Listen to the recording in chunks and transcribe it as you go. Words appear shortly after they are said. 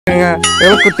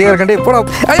எவ்வளோ குட்டியாக இருக்கண்டே போடா.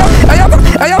 ஐயா ஐயா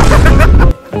ஐயா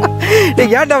நீ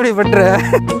ஏன்டா அப்படி பண்ணுற?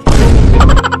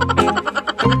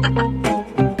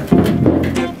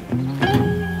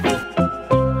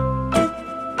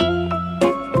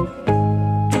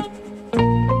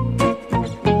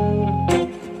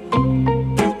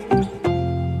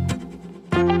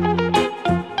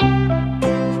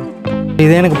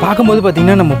 இது எனக்கு பார்க்கும்போது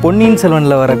பார்த்தீங்கன்னா நம்ம பொன்னியின்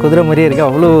செல்வனில் வர குதிரை மாதிரியே இருக்குது.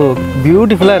 அவ்வளோ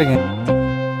பியூட்டிஃபுல்லாக இருக்குங்க.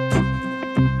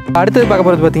 அடுத்தது பார்க்க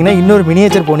போகிறது பார்த்தீங்கன்னா இன்னொரு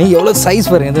மினியேச்சர் போனி. எவ்வளோ சைஸ்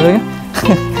பாருங்க இது.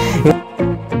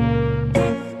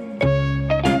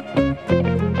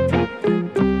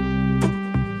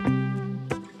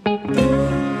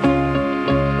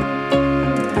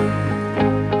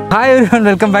 Hi everyone,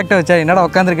 welcome back to our channel. என்னடா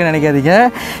உட்காந்துருக்கேன்னு நினைக்காதீங்க.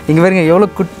 இங்கே பாருங்க எவ்வளோ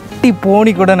குட்டி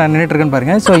போனி கூட நான் நின்றுட்டுருக்கேன்னு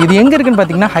பாருங்கள். ஸோ இது எங்கே இருக்குன்னு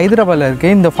பார்த்தீங்கன்னா ஹைதராபாத்தில்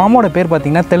இருக்குது. இந்த ஃபார்மோட பேர்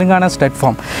பார்த்தீங்கன்னா தெலுங்கானா ஸ்டட்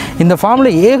ஃபார்ம். இந்த ஃபார்மில்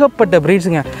ஏகப்பட்ட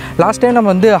ப்ரீட்ஸுங்க. லாஸ்ட் டைம் நம்ம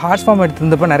வந்து ஹார்ஸ் ஃபார்ம்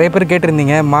எடுத்திருந்தப்போ நிறைய பேர்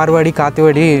கேட்டிருந்தீங்க, மார்வாடி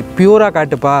காத்துவாடி பியூராக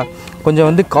காட்டுப்பா, கொஞ்சம்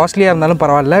வந்து காஸ்ட்லியாக இருந்தாலும்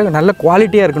பரவாயில்ல, நல்ல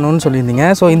குவாலிட்டியாக இருக்கணும்னு சொல்லியிருந்தீங்க.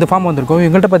 ஸோ இந்த ஃபார்ம் வந்திருக்கும்.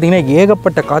 இவங்கள்ட்ட பார்த்தீங்கன்னா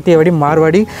ஏகப்பட்ட காத்தியாவாடி,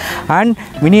 மார்வாடி அண்ட்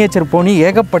மினியேச்சர் போனி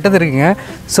ஏகப்பட்டது இருக்குங்க.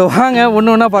 ஸோ வாங்க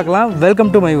ஒன்று ஒன்றா பார்க்கலாம்.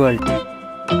 Welcome to my world.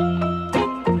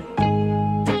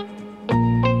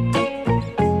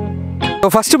 So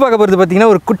first பார்க்க போகிறது பார்த்தீங்கன்னா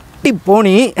ஒரு குட்டி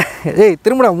போனி. ஏய்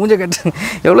திரும்படா மூஞ்ச கட்டு.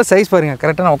 எவ்வளோ சைஸ் பாருங்கள்.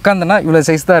 கரெக்டாக நான் உட்காந்தேன்னா இவ்வளோ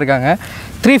சைஸ் தான் இருக்காங்க.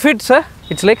 3 feet sir.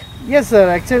 It's like yes sir,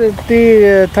 actually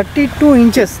 32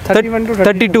 inches, 31 to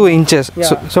 32 inches.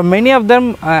 Yeah. So many of them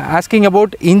asking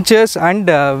about inches and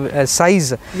size.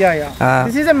 Yeah.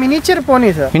 This is a miniature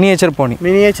pony sir. Miniature pony.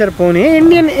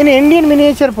 Indian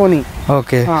miniature pony.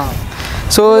 Okay.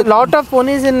 So lot of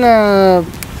ponies in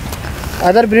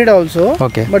other breed also.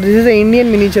 Okay. But this is an Indian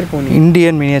miniature pony.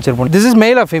 Indian miniature pony. This is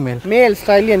male or female? Male,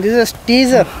 stallion. This is a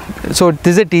teaser. So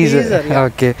this is a teaser. Yeah.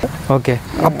 Okay.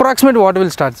 Approximate what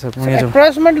will start, sir?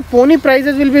 Approximate pony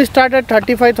prices will be start at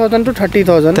 35,000 to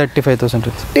 30,000.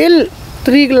 35,000. Till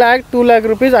 3 lakh, 2 lakh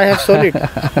rupees I have sold it.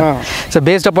 So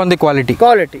based upon the quality.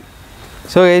 Quality.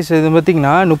 So guys இது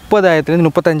பார்த்திங்கன்னா 30,000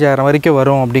 35,000 வரைக்கும்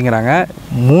வரும் அப்படிங்கிறாங்க.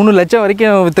 3 லட்சம்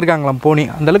வரைக்கும் விற்றுருக்காங்களாம் போனி.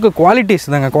 அந்தளவுக்கு qualities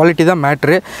தாங்க. Quality தான்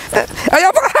மேட்ரு. ஐயா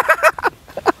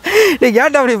நீ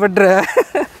ஏன்டா அப்படி பண்ணுற?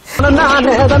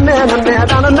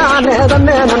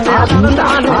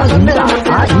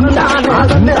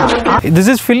 This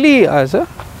is filly, sir?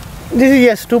 This is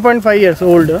yes, 2.5 years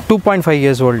old. 2.5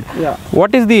 years old. Yeah.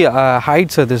 What is the height,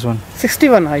 sir, this one?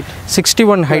 61 height.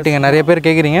 61 height. Yes. நிறைய பேர்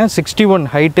கேக்குறீங்க 61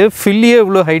 height. Filly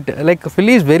எவ்வளவு height? Like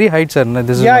filly is very height, sir.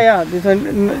 This is This one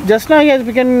just now he has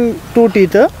become 2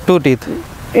 teeth. 2 teeth.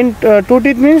 In 2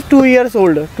 teeth means 2 years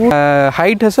old.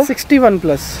 Height, sir? 61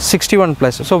 plus. 61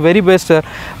 plus. So very best, sir.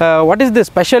 What is the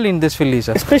special in this filly,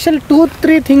 sir? Special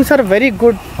 2-3 things are very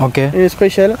good. Okay.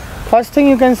 Special. First thing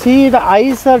you can see the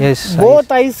eyes are both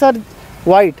eyes are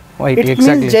white. It exactly.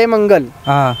 means Jai Mangal.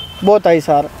 Both eyes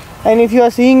are. And if you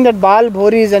are seeing that bal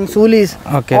bhoris and sulis,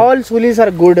 all sulis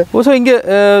are good. Also,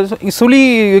 suli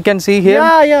you can see here.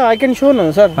 Yeah, I can show now,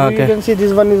 sir. Okay. You can see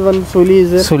this one is one suli is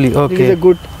there. Suli, okay. This is a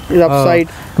good is upside.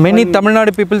 Many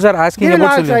Tamilnadu people are asking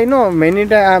about suli. I know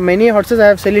many horses I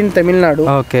have sell in Tamilnadu.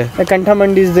 Okay. The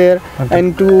Kantamandi is there, and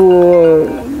two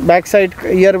backside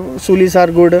here sulis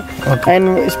are good. Okay. And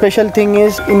special thing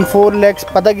is in 4 legs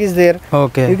padak is there.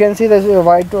 Okay. You can see the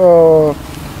white.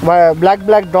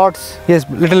 Black dots. Yes,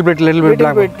 little bit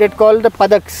black. That called the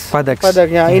padaks. Padak,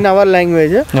 in our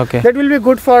language. Okay. That will be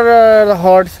good for the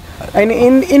horse. And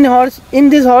in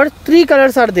this horse 3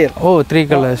 colors are there. Oh, 3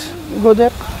 colors. Go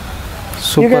there.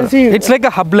 Super. You can see. It's like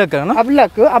a hablak, no?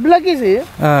 Hablak is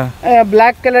a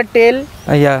black color tail.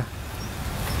 Yeah.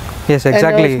 Yes,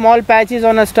 exactly. And small patches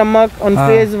on a stomach, on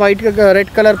face, white red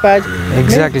color patch.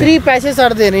 Exactly. 3 patches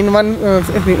are there in one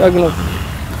glove.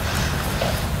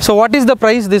 So what is the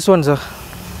price this one, sir?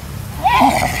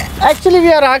 Actually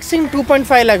we are asking 2.5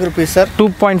 lakh rupees, sir.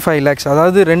 2.5 lakhs.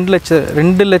 அதாவது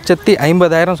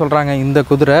 2,50,000 சொல்கிறாங்க இந்த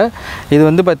குதிரை. இது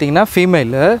வந்து பார்த்தீங்கன்னா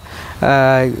female.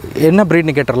 என்ன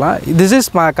ப்ரீட்னு கேட்டுடலாம். This is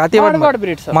Marwari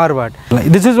breed, sir. Marwari.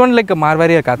 This is one like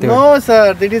Marwari or Kathiawadi? No sir,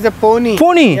 that is a pony.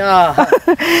 Pony? Yeah.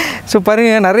 So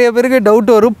பாருங்க நிறைய பேருக்கு டவுட்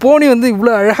வரும். போனி வந்து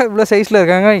இவ்வளோ அழகாக இவ்வளோ சைஸில்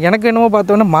இருக்காங்க. எனக்கு என்னமோ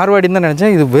பார்த்தோன்னா மார்வாடின்னு தான்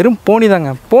நினச்சேன். இது வெறும் போனி தாங்க.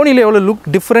 போனியில் எவ்வளோ லுக்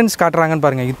டிஃப்ரென்ஸ் காட்டுறாங்கன்னு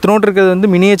பாருங்கள். இத்தனோடு இருக்கிறது வந்து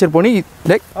miniature Fani.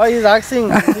 Like he's asking.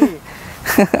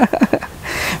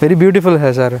 Very beautiful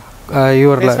hair, sir.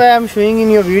 That's why I'm showing in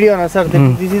your video, sir.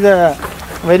 This is a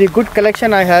very good collection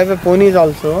I have of ponies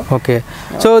also. Okay.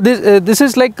 So this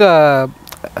is like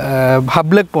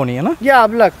hablak pony, you know? Yeah,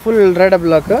 hablak, full red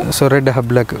hablak. So red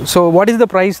hablak. So what is the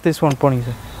price this one pony,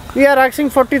 sir? We are asking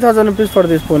 40,000 rupees for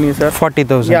this pony, sir.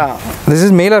 40,000. Yeah. This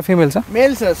is male or female, sir?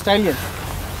 Male, sir. Stallion.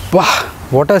 Wow.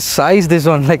 What a size this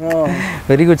one, like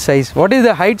very good size. What is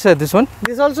the height, sir, this one?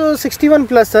 This also 61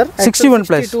 plus, sir. 61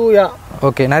 plus. 62, yeah.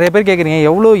 Okay, நிறைய பேர் கேக்குறீங்க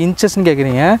எவ்வளவு இன்ச்சஸ்னு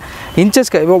கேக்குறீங்க.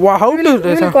 Inches how to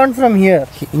will count from here.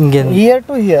 Here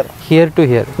to here. Here to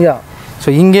here. Yeah.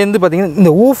 So இங்க இருந்து பாத்தீங்கன்னா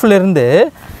இந்த ஊஃப்ல இருந்து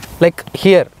like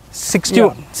here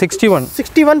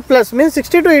 61 plus means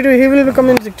 62. He will become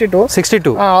in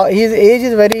 62. His age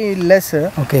is very less.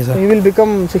 Okay, sir. He will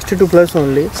become 62 plus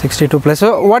only. 62 plus. So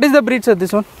what is the breed, sir,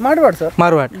 this one? Marwari, sir.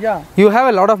 Marwari. Yeah. You have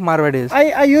a lot of Marwaris.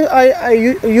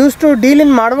 I used to deal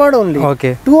in Marwari only.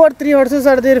 Okay. 2 or 3 horses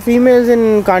are there females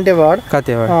in Kathiawad.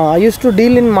 I used to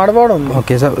deal in Marwari only.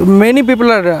 Okay, so many people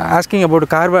are asking about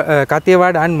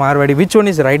Kathiawad and Marwari. Which one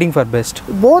is riding for best?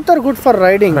 Both are good for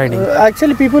riding.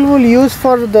 Actually, people will use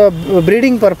for the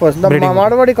breeding purpose. The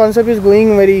Marwari concept is going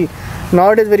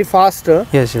nowadays very fast.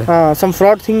 Yes, sir. Some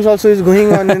fraud things also is going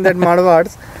on in that Marwari.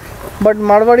 But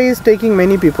Marwari is taking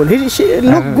many people. She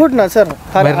look good, na, sir.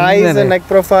 Her eyes, neck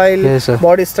profile, yes,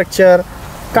 body structure.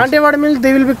 Kathiawad means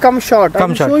they will become short. I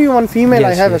will show you one female.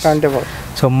 I have a Kathiawad.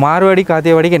 So Marwari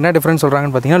Kathiawadiக்கு என்ன difference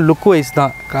சொல்றாங்கன்னு பாத்தீங்கன்னா look wise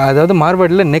தான். அதாவது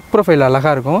மார்வாடில neck profile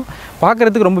அழகா இருக்கும்.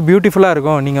 பார்க்கிறதுக்கு ரொம்ப பியூட்டிஃபுல்லா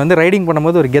இருக்கும். நீங்க வந்து ரைடிங்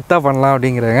பண்ணும்போது ஒரு கெத்தா பண்ணலாம்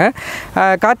அப்படிங்கறாங்க.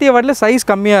 காத்தியவாட்ல சைஸ்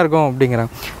கம்மியா இருக்கும்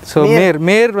அப்படிங்கறாங்க. சோ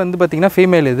மேர் வந்து பாத்தீங்கன்னா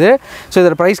ஃபீமேல் இது. சோ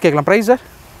இதோட பிரைஸ் கேட்கலாம். Price sir?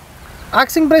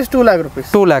 ஆக்சிங் price 2 lakh rupees.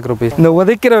 2 lakh rupees. இந்த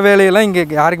உதைக்கிற வேலையெல்லாம் இங்க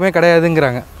யாருக்குமே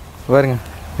கிடையாதுங்கறாங்க. பாருங்க.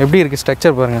 எப்படி இருக்கு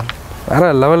ஸ்ட்ரக்சர் பாருங்க.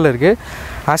 வேற லெவல்ல இருக்கு.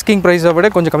 ஆஸ்கிங் பிரைஸ் விட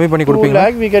கொஞ்சம் கம்மி பண்ணி கொடுப்பீங்க. 2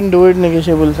 lakh we can do it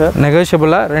negotiable, sir.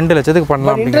 Negotiable 2 லட்சத்துக்கு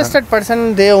பண்ணலாம். But interested person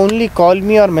they only call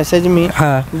me or message me.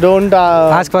 Don't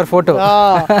ask for photo.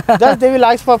 Just they will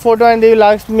ask for photo and they will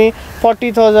ask me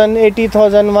 40,000,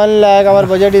 80,000, 1 lakh. Our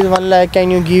budget is 1 lakh.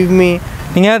 Can you give me?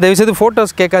 நீங்கள் தயவுசெய்து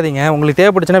photos கேட்காதீங்க. உங்களுக்கு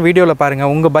தேவைப்படுச்சுன்னா வீடியோவில்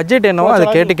பாருங்கள். உங்கள் budget என்னவோ அதை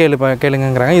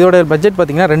கேளுங்கிறாங்க. இதோட பட்ஜெட்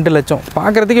பார்த்தீங்கன்னா 2 லட்சம்.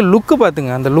 பார்க்குறதுக்கு லுக்கு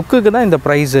பார்த்துங்க. அந்த லுக்குக்கு தான் இந்த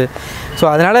ப்ரைஸு. ஸோ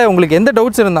அதனால் உங்களுக்கு எந்த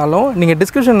டவுட்ஸ் இருந்தாலும் நீங்கள்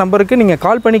டிஸ்கிரிப்ஷன் நம்பருக்கு நீங்கள்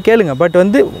கால் பண்ணி கேளுங்க. பட்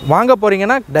வந்து வாங்க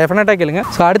போகிறீங்கன்னா டெஃபினட்டாக கேளுங்க.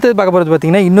 ஸோ அடுத்தது பார்க்க போகிறது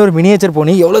பார்த்தீங்கன்னா இன்னொரு மினியேச்சர்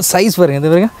போனி. எவ்வளோ சைஸ் வருங்க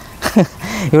இது பாருங்க.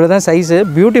 இவ்வளோ தான் சைஸு.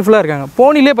 பியூட்டிஃபுல்லாக இருக்காங்க.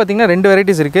 போனிலே பார்த்தீங்கன்னா 2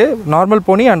 வெரைட்டிஸ் இருக்குது. Normal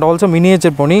Fani and also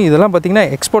miniature Fani. இதெல்லாம் பார்த்தீங்கன்னா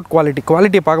எக்ஸ்போர்ட்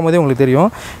குவாலிட்டியை பார்க்கும்போதே உங்களுக்கு தெரியும்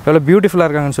எவ்வளோ பியூட்டிஃபுல்லாக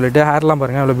இருக்காங்கன்னு சொல்லிட்டு. ஹேர்லாம்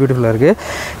பாருங்கள் எவ்வளோ பியூட்டிஃபுல்லாக இருக்குது.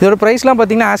 இதோட ப்ரைஸ்லாம்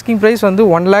பார்த்தீங்கன்னா ஆஸ்கிங் ப்ரைஸ் வந்து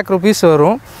 1 lakh rupees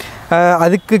வரும்.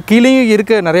 அதுக்கு கீழேயும்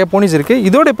இருக்க நிறைய போனிஸ் இருக்குது.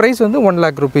 இதோட ப்ரைஸ் வந்து 1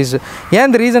 lakh rupees. ஏன்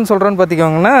இந்த ரீசன் சொல்கிறேன்னு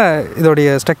பார்த்திங்கன்னா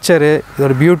இதோடைய ஸ்ட்ரக்சரு,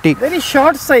 இதோட பியூட்டி. Very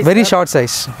short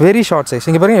size.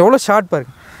 இங்கே பாருங்கள் எவ்வளோ ஷார்ட்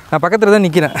பாருங்கள். நான் பக்கத்தில் தான்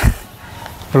நிற்கிறேன்.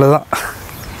 இவ்வளோதான்.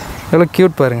 எவ்வளோ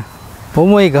க்யூட் பாருங்கள். Oh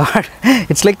my god,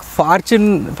 it's like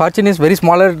fortune is very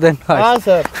smaller than us.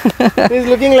 Sir. He's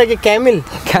looking like a camel.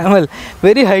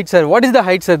 Very height, sir. What is the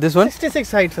height, sir, this one?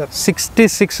 66 height, sir.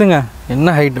 66 nga.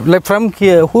 Enna height? Like from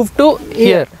here, hoof to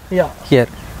here. Yeah. Here.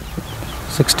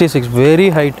 66, very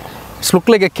height. It's look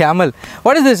like a camel.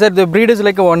 What is this, sir? The breed is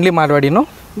like only Marwari, no?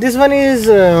 This one is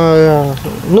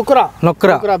Nukra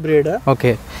breed.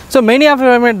 Okay. So many of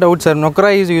them have doubts, sir. Nukra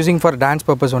is using for dance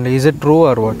purpose only. Is it true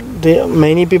or what?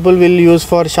 Many people will use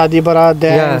for Shadi Barat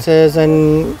dances and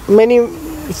many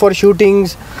for shootings.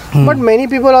 But many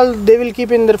people they will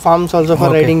keep in their farms also for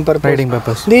riding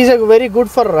purpose. These are very good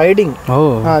for riding.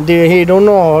 He don't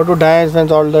know how to dance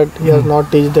and all that. He has not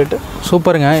teach that.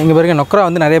 சூப்பருங்க. இங்கே பாருங்க நொக்ரா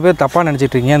வந்து நிறைய பேர் தப்பாக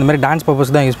நினச்சிட்டு இருக்கீங்க. அந்த மாதிரி டான்ஸ்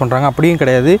பர்பஸ் தான் யூஸ் பண்ணுறாங்க. அப்படியும்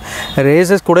கிடையாது.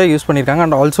 ரேசஸ் கூட யூஸ் பண்ணியிருக்காங்க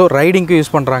அண்ட் ஆல்சோ ரைடிங்க்கு யூஸ்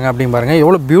பண்ணுறாங்க அப்படின்னு பாருங்கள்.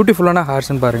 எவ்வளோ பியூட்டிஃபுல்லான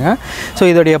ஹார்ஸ்ன்னு பாருங்கள். ஸோ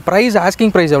இதோடைய ப்ரைஸ்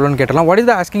ஆஸ்கிங் ப்ரைஸ் எவ்வளோன்னு கேட்டலாம். What is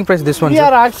the asking price this one? We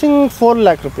are asking 4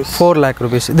 lakh rupees. 4 lakh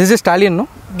rupees. This is Stallion, no?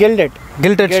 Gilded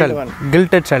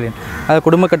Stallion. அது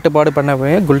குடும்ப கட்டுப்பாடு பண்ண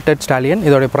போய் Gilded Stallion.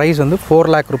 இதோட ப்ரைஸ் வந்து 4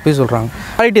 lakh rupees சொல்கிறாங்க.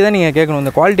 குவாலிட்டி தான் நீங்கள் கேட்கணும்.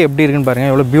 இந்த குவாலிட்டி எப்படி இருக்குன்னு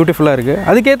பாருங்கள். எவ்வளோ பியூட்டிஃபுல்லாக இருக்குது.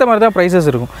 அதுக்கேற்ற மாதிரி தான் ப்ரைஸஸ்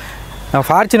இருக்கும்.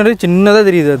 ஃபார்ச்சுனரு சின்னதாக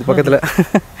தெரியுது அது பக்கத்தில்.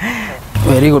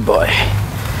 வெரி குட் பாய்.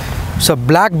 So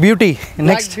black beauty.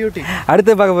 நெக்ஸ்ட்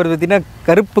அடுத்து பார்க்க போகிறது பார்த்தீங்கன்னா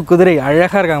கருப்பு குதிரை.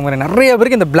 அழகாக இருக்காங்க பாருங்க. நிறைய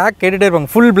பேருக்கு இந்த பிளாக் கேட்டுகிட்டே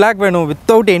இருப்பாங்க. ஃபுல் பிளாக் வேணும்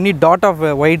without any dot of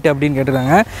white அப்படின்னு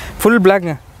கேட்டுருக்காங்க. Full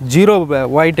பிளாக்ங்க. Zero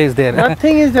white is there.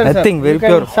 Nothing is there. Nothing, very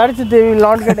pure. Search, they will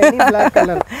not get any black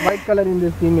color, white color in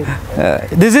this female.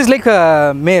 This is like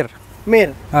mare.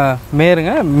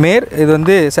 Mareங்க. Mare. இது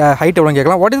வந்து height எவ்வளோ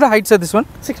கேட்கலாம். What is the height, sir, this one?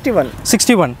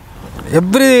 61.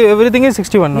 Everything is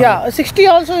 61. Yeah, 60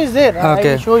 also is there.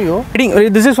 Okay. I will show you.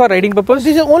 This is for riding purpose?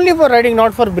 This is only for riding,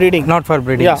 not for breeding.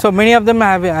 Yeah. So many of them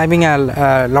having a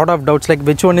lot of doubts like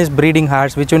which one is breeding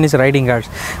horse, which one is riding horse.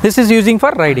 This is using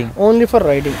for riding. Only for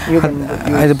riding. You can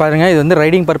இது பாருங்க. இது வந்து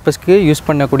riding பர்பஸ்க்கு use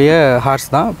பண்ணக்கூடிய hours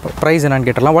தான். Price என்னன்னு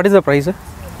கேட்டலாம். What is the price?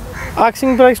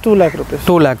 ஆக்சிங் price 2 lakh rupees.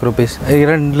 2 lakh rupees.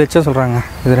 2 லட்சம் சொல்கிறாங்க.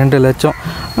 இது 2 லட்சம்.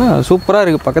 சூப்பராக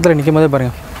இருக்குது. பக்கத்தில் நிற்கும் போதே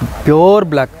பாருங்கள். Pure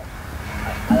black.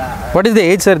 What is the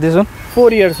age, sir, this one?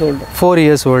 4 years old. 4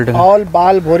 years old. All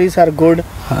bal boris are good.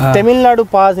 Tamilnadu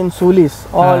pass in Sulis.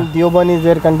 All Dioban is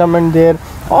there, Cantonment there.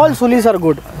 All Sulis are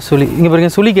good. Suli. இங்க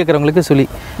பாருங்க சுழி கேக்குறவங்களுக்கு சுழி.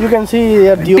 You can see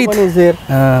here Dioban is there.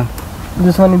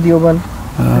 This one is Dioban.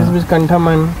 This is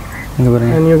Cantonment. இங்க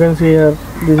பாருங்க. And you can see here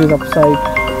this is upside.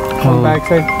 On back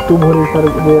side 2 boris are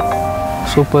there.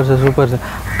 Super sir super sir.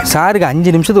 சாருக்கு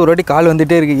 5 நிமிஷத்துக்கு ஒரு வாட்டி கால்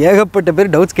வந்துகிட்டே இருக்குது. ஏகப்பட்ட பேர்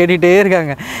டவுட்ஸ் கேட்டுகிட்டே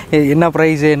இருக்காங்க. என்ன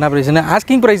ப்ரைஸ்னு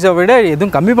ஆஸ்கிங் ப்ரைஸை விட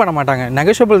எதுவும் கம்மி பண்ண மாட்டாங்க,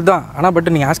 நெகோஷியபிள் தான். ஆனால் பட்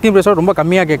நீங்கள் ஆஸ்கிங் ப்ரைஸோட ரொம்ப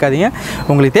கம்மியாக கேட்காதீங்க.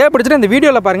 உங்களுக்கு தேவைப்படுச்சுன்னா இந்த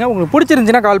வீடியோவில் பாருங்கள். உங்களுக்கு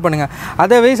பிடிச்சிருந்துச்சின்னா கால் பண்ணுங்கள்.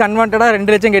 அதர்வைஸ் அன்வான்டாக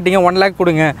 2 லட்சம் கேட்டிங்க, 1 lakh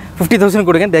கொடுங்க, 50,000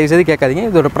 கொடுங்க, தயவுசெய்து கேட்காதீங்க.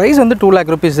 இதோட ப்ரைஸ் வந்து 2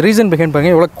 lakh rupees. ரீசன் பிஹைண்ட்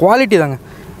பாருங்கள், எவ்வளோ குவாலிட்டி தாங்க,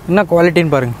 என்ன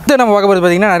குவாலிட்டின்னு பாருங்கள். இது நம்ம பார்க்க போது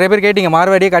பார்த்தீங்கன்னா நிறைய பேர் கேட்டிங்க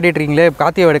மார்வாடியே காட்டிட்டுருக்கீங்களே,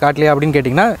 காத்தியவாடு காட்டலையா அப்படின்னு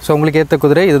கேட்டிங்கன்னா, ஸோ உங்களுக்கு ஏற்ற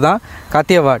குதிரை இதுதான்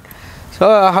காத்தியவாட். So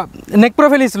neck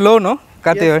profile is low, no?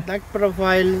 Yes, neck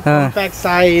profile, compact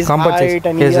size, height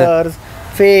and ears,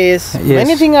 face,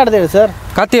 many things are there, sir.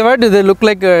 Kathiawad, they look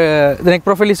like the neck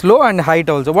profile is low and height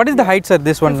also. What is the height, sir,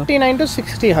 this one? 59 to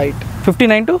 60 height.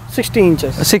 59 to 60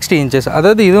 inches. 60 inches.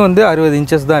 அதாவது இது வந்து 60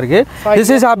 inches தான் இருக்கு.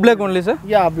 This is black only, sir?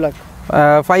 Yeah, black.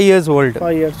 5 years old.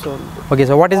 5 years old. Okay,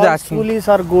 so what is the asking?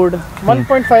 Sulis are good.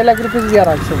 1.5 lakh rupees we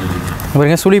are asking.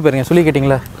 பாருங்க சுழி பாருங்க, சுழி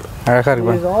கேட்டிங்களா அழகாக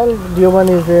இருக்கு. All Dioban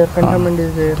is there, Cantonment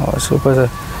is there. Oh, super sir.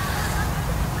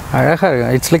 அழகாக இருக்கு.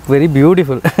 It's like very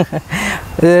beautiful.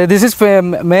 This is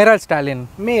Mera stallion.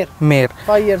 Meir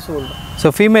 5 years old. So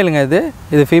ஃபீமேலுங்க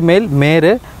இது ஃபீமேல்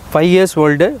மேரு 5 years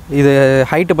old. இது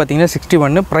ஹைட்டு பார்த்தீங்கன்னா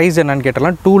 61. ப்ரைஸ் என்னன்னு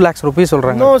கேட்டலாம் 2 lakhs rupees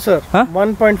சொல்கிறாங்க. No sir,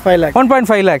 1.5 lakh.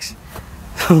 1.5 lakhs.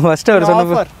 First அவர்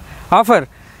சொன்ன offer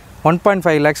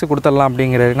 1.5 lakhs கொடுத்துடலாம்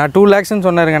அப்படிங்கிறாரு. நான் 2 lakhsன்னு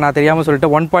சொன்னாருங்க, நான் தெரியாமல்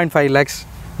சொல்லிட்டு 1.5 lakhs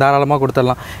தாராளமாக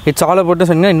கொடுத்துடலாம். இட்ஸ் ஆல் அபவுட்னு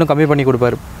சொன்னீங்கன்னா இன்னும் கம்மி பண்ணி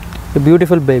கொடுப்பாரு.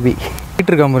 பியூட்டிஃபுல் பேபி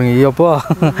இருக்கா பாருங்க. ஐயோப்போ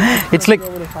it's like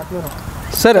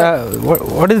sir.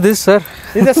 What is this sir?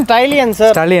 This is Stallion,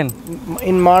 sir. Stallion.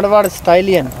 In Marwari,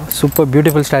 Stallion. Super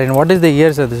beautiful Stallion. What is the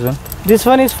year, sir, this one? This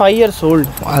one is 5 years old.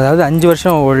 அதாவது 5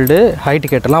 வருஷம் old. Height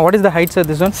கேட்டலாம். What is the height, sir,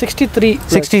 this one? 63.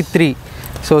 63.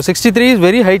 So 63 is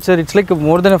very height, sir. It's like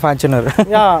more than a Fortuner.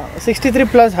 Yeah, 63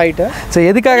 plus height. So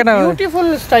எதுக்காக நான் beautiful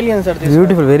Stallion, sir.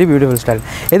 Beautiful, very beautiful Stallion.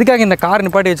 எதுக்காக இந்த car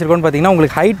நிப்பாட்டி வச்சிருக்கோன்னு பார்த்தீங்கன்னா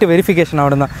உங்களுக்கு height verification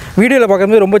ஆகணும் தான். வீடியோவில்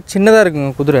பார்க்கும்போது ரொம்ப சின்னதாக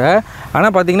இருக்குங்க குதிரை,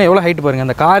 ஆனால் பார்த்தீங்கன்னா எவ்வளோ ஹைட் பாருங்கள்.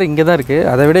 அந்த கார் இங்கே தான் இருக்குது,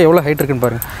 அதை விட எவ்வளோ ஹைட் இருக்குன்னு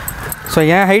பாருங்கள். ஸோ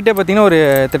என் ஹைட்டை பார்த்தீங்கன்னா ஒரு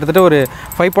கிட்டத்தட்ட ஒரு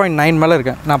 5.9 மேலே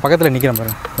இருக்கேன். நான் பக்கத்தில் நிற்கிறேன்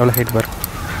பாருங்கள், எவ்வளோ ஹைட் பாருங்கள்.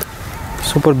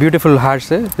 Super beautiful horse.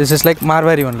 This is like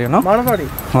Marwari only, no?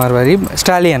 Marwari.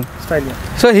 Stallion.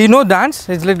 So he know dance?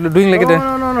 It's like doing like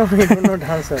No, he don't know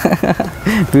dance, sir.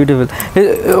 Beautiful.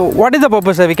 What is the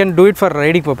purpose, sir? We can do it for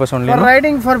riding purpose only, for no?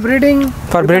 Riding, for breeding.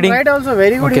 For breeding. Ride also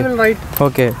very good. Okay. He will ride.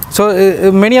 Okay. So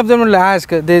many of them will ask,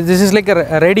 this is like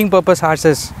a riding purpose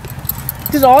horses.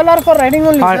 This all are for riding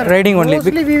only, sir. Riding only.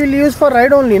 Mostly we will use for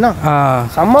ride only, na?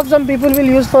 Some people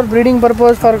will use for breeding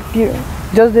purpose, for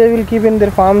just they will keep in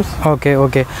their farms.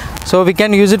 Okay. So we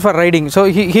can use it for riding. So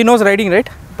he knows riding, right?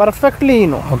 Perfectly, you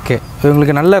know. Okay.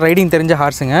 உங்களுக்கு நல்ல riding தெரிஞ்ச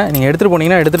ஹார்ஸுங்க. நீங்கள் எடுத்துகிட்டு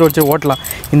போனீங்கன்னா எடுத்துகிட்டு வச்சு ஓட்டலாம்.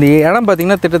 இந்த இடம்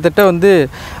பார்த்தீங்கன்னா கிட்டத்தட்ட வந்து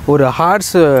ஒரு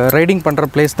ஹார்ஸ் ரைடிங் பண்ணுற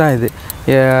பிளேஸ் தான் இது.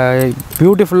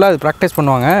 பியூட்டிஃபுல்லாக அது ப்ராக்டிஸ்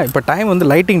பண்ணுவாங்க. இப்போ டைம் வந்து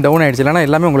லைட்டிங் டவுன் ஆகிடுச்சு, இல்லைனா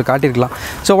எல்லாமே உங்களுக்கு காட்டியிருக்கலாம்.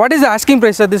 So what is the asking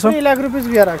price sir? This one 3 lakh rupees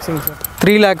we are asking, sir.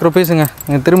 3 lakh rupeesங்க.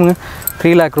 நீங்கள் திரும்புங்க.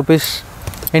 3 lakh rupees.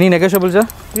 Any negotiable, sir?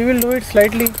 We will do it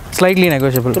slightly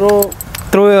negotiable.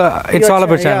 Through it's all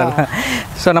about channel.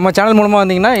 So நம்ம channel மூலமாக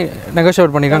வந்தீங்கன்னா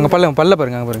negotiate பண்ணிருக்காங்க. பல்ல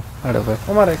பாருங்க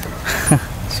பாருங்க.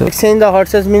 So exchange the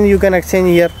horses means you can exchange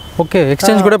here. Okay,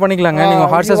 exchange கூட பண்ணிக்கலாங்க. நீங்க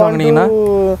ஹார்சஸ் வாங்குனீங்கன்னா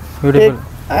beautiful.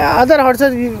 Other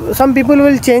horses, some people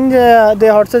will change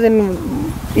their horses in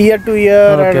year to year,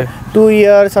 or 2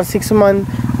 years or 6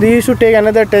 months. They used to take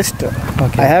another test.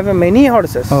 I have many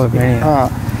horses. Okay.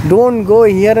 Don't go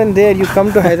here and there. You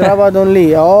come to Hyderabad only.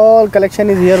 All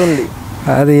collection is here only.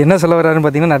 அது என்ன சொல்ல வர்றாருன்னு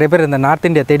பார்த்தீங்கன்னா, நிறைய பேர் இந்த north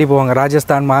India தேடி போவாங்க.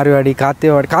 ராஜஸ்தான், மார்வாடி,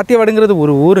 காத்தியவாடுங்கிறது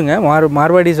ஒரு ஊருங்க.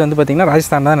 மார்வாடிஸ் வந்து பார்த்திங்கன்னா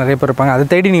ராஜஸ்தான் தான் நிறைய பேர் இருப்பாங்க. அதை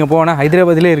தேடி நீங்கள் போனால்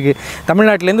ஹைதராபாத்லேயே இருக்குது.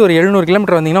 தமிழ்நாட்டிலேருந்து ஒரு 700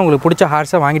 கிலோமீட்டர் வந்தீங்கன்னா உங்களுக்கு பிடிச்ச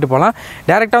ஹார்ஸை வாங்கிட்டு போகலாம்.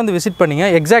 டேரெக்டாக வந்து விசிட் பண்ணிங்க.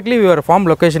 Exactly your form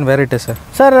location where it is, sir?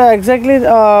 Sir exactly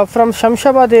from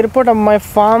Shamshabad airport, my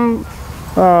farm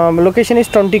location is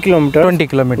 20 kilometers. 20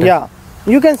 kilometers. Yeah.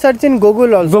 You can search in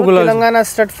Google also. Telangana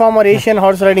Stud Farm or Asian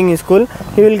Horse Riding School.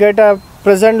 You will get a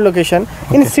present location.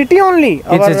 In city only.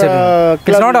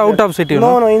 It's not out of city.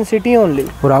 No, in city only.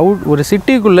 ஒரு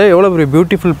சிட்டிக்குள்ளே எவ்வளோ ஒரு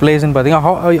beautiful பிளேஸ்ன்னு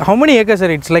பார்த்தீங்கன்னா, how many acres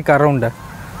are it's like around?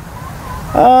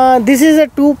 This is a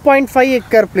 2.5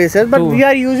 acre place, but we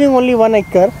are using only 1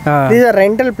 acre. This is a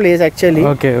rental place actually.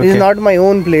 Okay. This is not my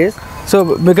own place. So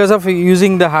because of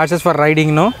using the horses for riding,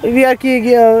 no? We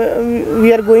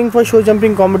are going for show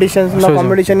jumping competitions. Now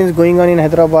competition is going on in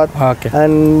Hyderabad. Okay.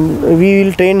 And we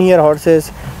will train here horses.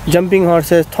 jumping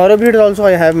horses. Thoroughbreds also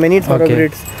I have many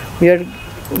thoroughbreds. We are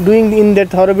doing in that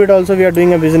thoroughbred also we are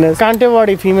doing a business.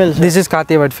 Kantewadi female, sir. This is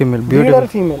Kathiawad female. Beautiful. Breeder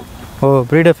female. Oh,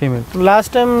 breeder female.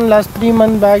 Last 3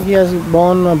 months back he has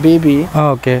born a baby.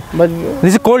 Oh, okay. But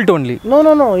this is colt only.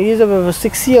 No. He is a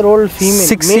 6-year-old female.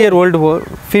 6-year-old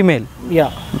female.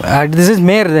 Yeah. This is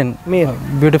mare then. Mare.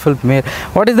 Beautiful mare.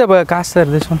 What is the cost, sir?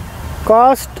 This one.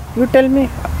 Cost? You tell me.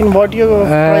 In what you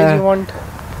price you want?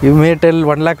 You may tell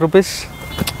 1 lakh rupees.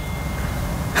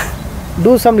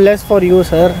 Do some less for you,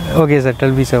 sir. Okay, sir.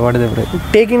 Tell me, sir. What is the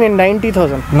price? Taking in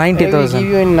 90,000. 90,000. I will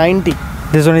give you in 90.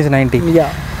 This one is 90.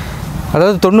 Yeah.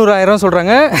 அதாவது 90,000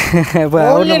 சொல்கிறாங்க.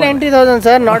 Only 90,000,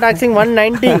 sir. Not asking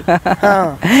 190.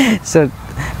 Sir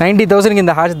 90,000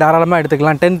 இந்த hours தாராளமாக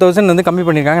எடுத்துக்கலாம். 10,000 வந்து கம்மி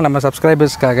பண்ணியிருக்காங்க நம்ம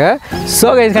சப்ஸ்கிரைபர்ஸ்க்காக. So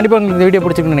guys கண்டிப்பாக உங்களுக்கு இந்த வீடியோ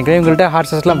பிடிச்சிருக்குன்னு நினைக்கிறேன். உங்கள்கிட்ட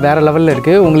ஹார்ஸஸ்லாம் வேறு லெவலில்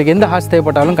இருக்குது. உங்களுக்கு எந்த ஹார்ஸ்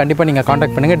தேவைப்பட்டாலும் கண்டிப்பாக நீங்கள்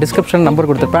காண்டாக்ட் பண்ணுங்கள். டிஸ்கிரிப்ஷன் நம்பர்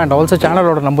கொடுத்துருப்பேன். அண்ட் ஆல்சோ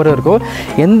சேனலோட நம்பரும் இருக்கும்.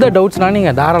 எந்த டவுட்ஸ்னாலும்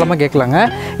நீங்கள் தாராளமாக கேட்கலாங்க.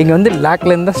 இங்கே வந்து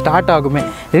லேக்லேருந்து தான் ஸ்டார்ட் ஆகுமே.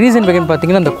 ரீசன் பக்கம்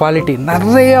பார்த்தீங்கன்னா அந்த குவாலிட்டி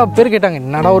நிறையா பேர் கேட்டாங்க,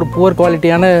 என்னடா ஒரு புவர்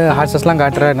குவாலிட்டியான ஹார்ஸஸ்லாம்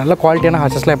காட்டுறேன், நல்ல குவாலிட்டியான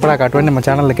ஹார்ஸஸ்லாம் எப்படா காட்டுவேன்னு நம்ம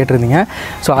சேனலில் கேட்டிருந்தீங்க.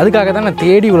 ஸோ அதுக்காக தான் நான்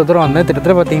தேடி இவ்வளோ தூரம் வந்தேன்.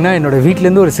 கிட்டத்தட்ட பார்த்தீங்கன்னா என்னோடய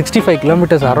வீட்டிலேருந்து ஒரு 65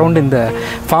 கிலோமீட்டர்ஸ் அரௌண்ட் இந்த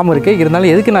ஃபார்ம் இருக்குது.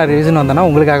 இருந்தாலும் எதுக்கு நான் ரீசன் வந்தேன்னா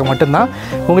உங்களுக்காக மட்டும்தான்.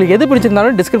 உங்களுக்கு எது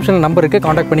பிடிச்சிருந்தாலும் டிஸ்கிரிப்ஷனில் நம்பர் இருக்குது,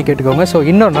 காண்டாக்ட் பண்ணி கேட்டுக்கோங்க. ஸோ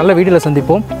இன்னொரு நல்ல வீடியோவில்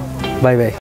சந்திப்போம். By by.